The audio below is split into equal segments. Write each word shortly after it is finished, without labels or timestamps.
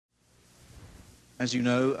As you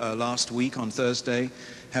know, last week on Thursday,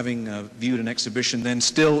 having viewed an exhibition then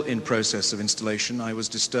still in process of installation, I was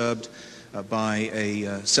disturbed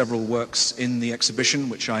by several works in the exhibition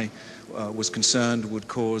which I was concerned would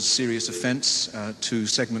cause serious offense to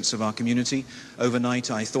segments of our community.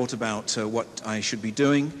 Overnight I thought about what I should be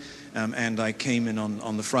doing, and I came in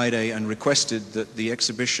on the Friday and requested that the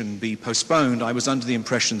exhibition be postponed. I was under the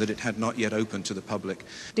impression that it had not yet opened to the public.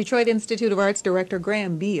 Detroit Institute of Arts director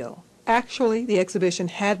Graham Beal. Actually, the exhibition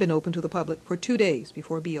had been open to the public for 2 days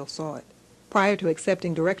before Beal saw it. Prior to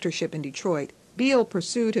accepting directorship in Detroit, Beal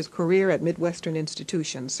pursued his career at Midwestern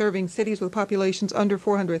institutions, serving cities with populations under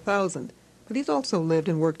 400,000. But he's also lived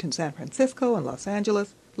and worked in San Francisco and Los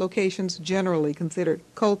Angeles, locations generally considered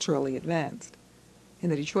culturally advanced. In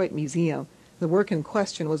the Detroit Museum, the work in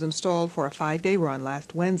question was installed for a 5-day run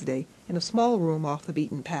last Wednesday in a small room off the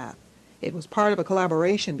beaten path. It was part of a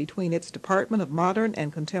collaboration between its Department of Modern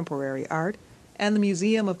and Contemporary Art and the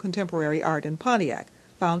Museum of Contemporary Art in Pontiac,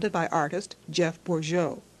 founded by artist Jeff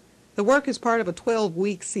Bourgeau. The work is part of a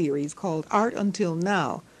 12-week series called Art Until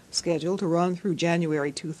Now, scheduled to run through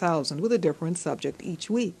January 2000 with a different subject each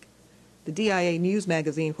week. The DIA News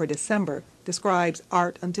magazine for December describes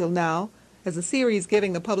Art Until Now as a series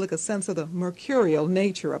giving the public a sense of the mercurial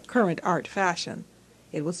nature of current art fashion.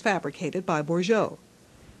 It was fabricated by Bourgeau.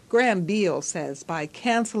 Graham Beal says by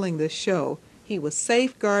canceling this show, he was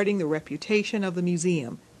safeguarding the reputation of the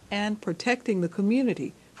museum and protecting the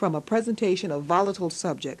community from a presentation of volatile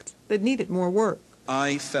subjects that needed more work.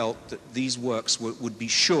 I felt that these works would be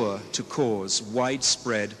sure to cause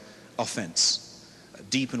widespread offense,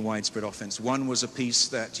 deep and widespread offense. One was a piece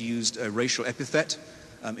that used a racial epithet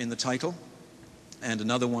in the title, and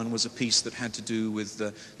another one was a piece that had to do with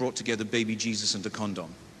brought together baby Jesus and a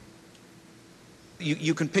condom.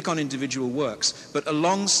 You can pick on individual works, but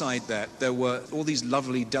alongside that there were all these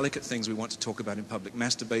lovely, delicate things we want to talk about in public: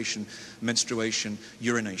 masturbation, menstruation,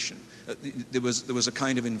 urination. There was a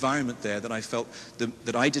kind of environment there that I felt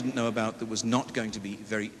that I didn't know about, that was not going to be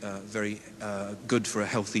very good for a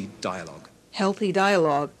healthy dialogue. Healthy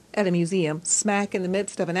dialogue at a museum smack in the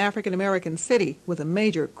midst of an African-American city with a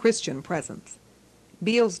major Christian presence.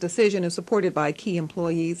 Beal's decision is supported by key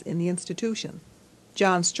employees in the institution.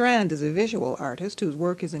 John Strand is a visual artist whose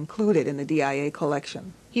work is included in the DIA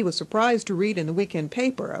collection. He was surprised to read in the weekend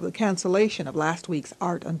paper of the cancellation of last week's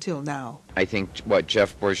Art Until Now. I think what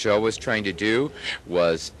Jeff Bourgeau was trying to do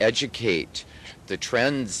was educate the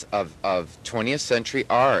trends of 20th century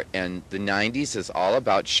art, and the 90s is all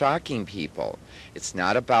about shocking people. It's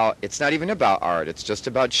not even about art, it's just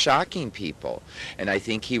about shocking people. And I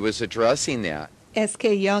think he was addressing that.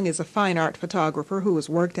 S.K. Young is a fine art photographer who has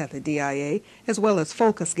worked at the DIA as well as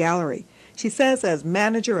Focus Gallery. She says as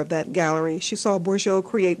manager of that gallery, she saw Bourgeau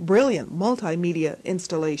create brilliant multimedia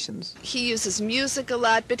installations. He uses music a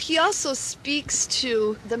lot, but he also speaks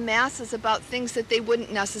to the masses about things that they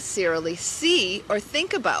wouldn't necessarily see or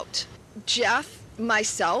think about. Jeff,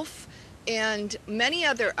 myself, and many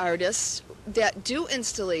other artists that do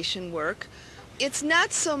installation work, it's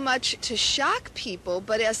not so much to shock people,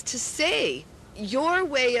 but as to say, your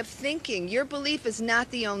way of thinking, your belief is not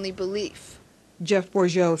the only belief. Jeff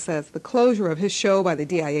Bourgeau says the closure of his show by the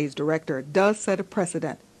DIA's director does set a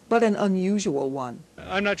precedent, but an unusual one.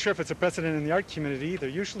 I'm not sure if it's a precedent in the art community either.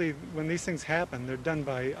 Usually when these things happen, they're done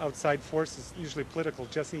by outside forces, usually political.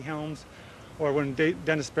 Jesse Helms, or when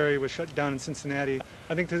Dennis Berry was shut down in Cincinnati.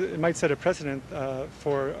 I think it might set a precedent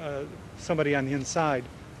for somebody on the inside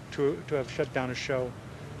to have shut down a show.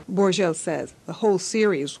 Bourgeau says the whole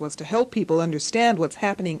series was to help people understand what's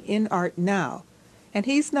happening in art now, and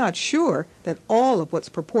he's not sure that all of what's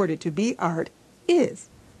purported to be art is.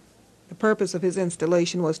 The purpose of his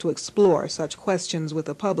installation was to explore such questions with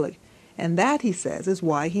the public, and that, he says, is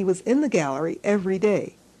why he was in the gallery every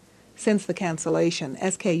day. Since the cancellation,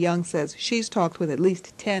 S.K. Young says she's talked with at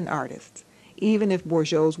least 10 artists. Even if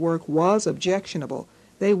Bourgeau's work was objectionable,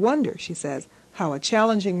 they wonder, she says, how a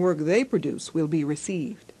challenging work they produce will be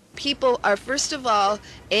received. People are, first of all,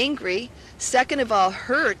 angry, second of all,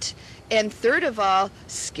 hurt, and third of all,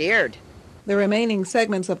 scared. The remaining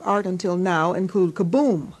segments of Art Until Now include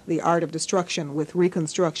Kaboom, the art of destruction with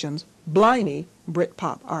reconstructions, Blimey,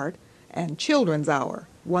 Britpop art, and Children's Hour,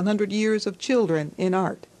 100 Years of Children in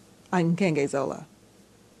Art. I'm Nkenge Zola.